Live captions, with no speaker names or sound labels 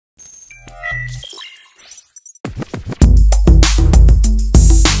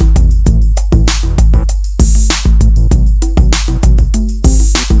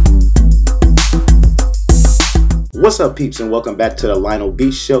What's up, peeps, and welcome back to the Lionel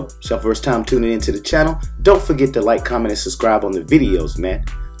Show. It's your first time tuning into the channel. Don't forget to like, comment, and subscribe on the videos, man.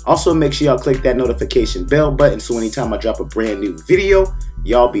 Also, make sure y'all click that notification bell button so anytime I drop a brand new video,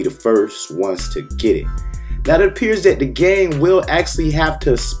 y'all be the first ones to get it. Now, it appears that the gang will actually have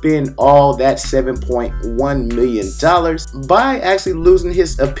to spend all that $7.1 million by actually losing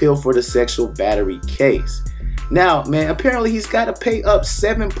his appeal for the sexual battery case. Now, man, apparently he's got to pay up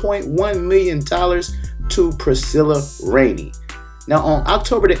 $7.1 million to Priscilla Rainey. Now, on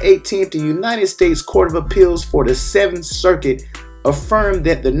October the 18th, the United States Court of Appeals for the 7th Circuit affirmed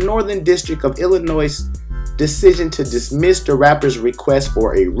that the Northern District of Illinois' decision to dismiss the rapper's request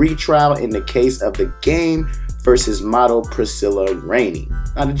for a retrial in the case of The Game versus model Priscilla Rainey.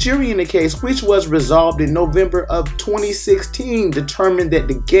 Now, the jury in the case, which was resolved in November of 2016, determined that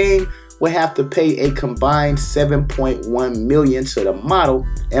The Game would have to pay a combined $7.1 million to the model,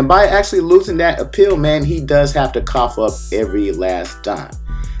 and by actually losing that appeal, man, he does have to cough up every last dime.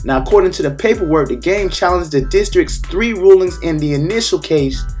 Now, according to the paperwork, The Game challenged the district's 3 rulings in the initial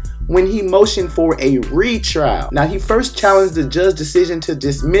case when he motioned for a retrial. Now, he first challenged the judge's decision to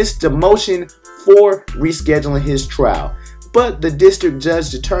dismiss the motion for rescheduling his trial, but the district judge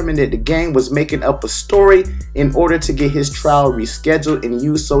determined that The Game was making up a story in order to get his trial rescheduled and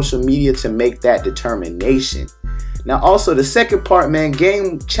used social media to make that determination. Now, also the second part, man,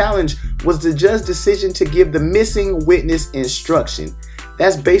 Game challenge was the judge's decision to give the missing witness instruction.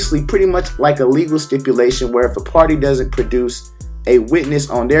 That's basically pretty much like a legal stipulation where if a party doesn't produce a witness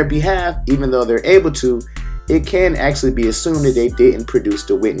on their behalf, even though they're able to, it can actually be assumed that they didn't produce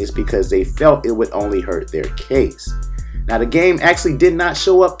the witness because they felt it would only hurt their case. Now, The Game actually did not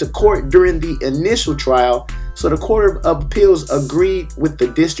show up to court during the initial trial, so the Court of Appeals agreed with the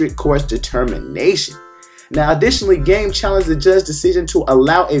district court's determination. Now, additionally, Game challenged the judge's decision to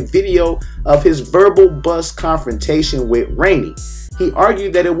allow a video of his verbal bus confrontation with Rainey. He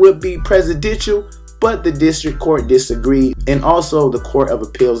argued that it would be prejudicial, but the district court disagreed, and also the Court of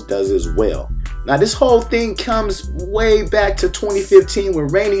Appeals does as well. Now, this whole thing comes way back to 2015 when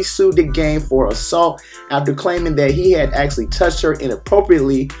Rainey sued The Game for assault after claiming that he had actually touched her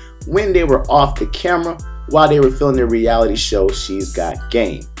inappropriately when they were off the camera while they were filming the reality show She's Got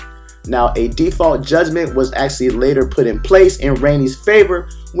Game. Now, a default judgment was actually later put in place in Rainey's favor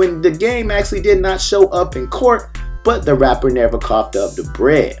when The Game actually did not show up in court, but the rapper never coughed up the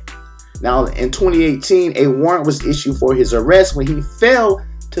bread. Now, in 2018, a warrant was issued for his arrest when he failed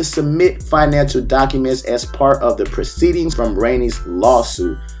to submit financial documents as part of the proceedings from Rainey's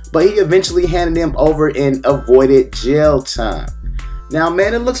lawsuit, but he eventually handed them over and avoided jail time. Now,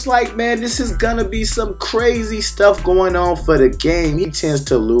 man, it looks like, man, this is gonna be some crazy stuff going on for The Game. He tends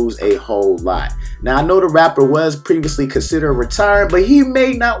to lose a whole lot. Now, I know the rapper was previously considered retiring, but he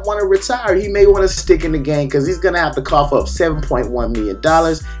may not want to retire. He may want to stick in the game because he's gonna have to cough up $7.1 million.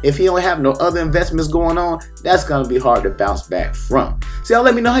 If he don't have no other investments going on, that's gonna be hard to bounce back from. So y'all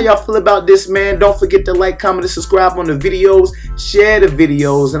let me know how y'all feel about this, man. Don't forget to like, comment, and subscribe on the videos. Share the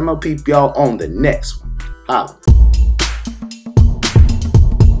videos, and I'm gonna peep y'all on the next one. Holla.